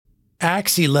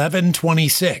Acts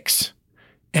 11:26.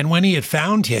 And when he had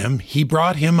found him, he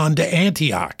brought him unto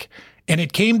Antioch. And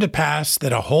it came to pass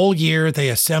that a whole year they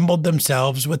assembled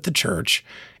themselves with the church,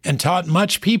 and taught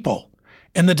much people.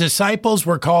 And the disciples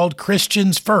were called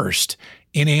Christians first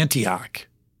in Antioch.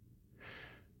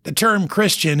 The term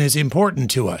Christian is important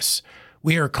to us.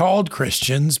 We are called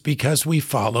Christians because we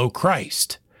follow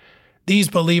Christ. These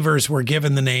believers were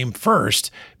given the name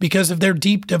first because of their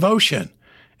deep devotion,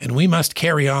 and we must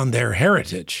carry on their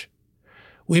heritage.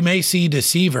 We may see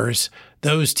deceivers,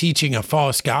 those teaching a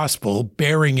false gospel,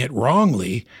 bearing it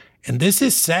wrongly, and this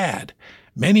is sad.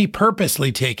 Many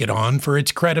purposely take it on for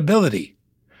its credibility.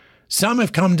 Some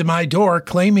have come to my door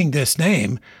claiming this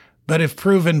name, but have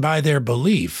proven by their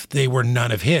belief they were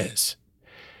none of his.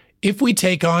 If we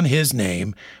take on his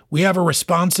name, we have a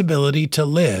responsibility to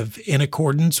live in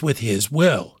accordance with his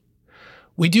will.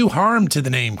 We do harm to the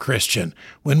name Christian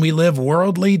when we live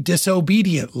worldly,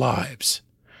 disobedient lives.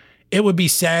 It would be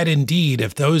sad indeed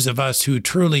if those of us who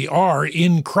truly are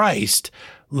in Christ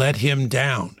let him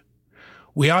down.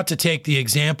 We ought to take the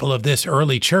example of this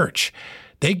early church.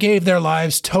 They gave their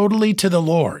lives totally to the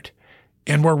Lord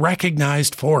and were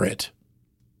recognized for it.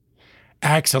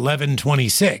 Acts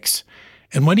 11:26.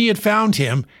 And when he had found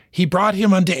him, he brought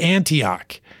him unto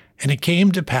Antioch. And it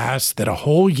came to pass that a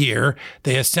whole year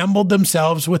they assembled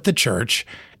themselves with the church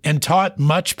and taught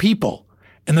much people.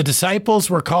 And the disciples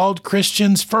were called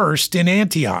Christians first in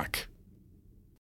Antioch.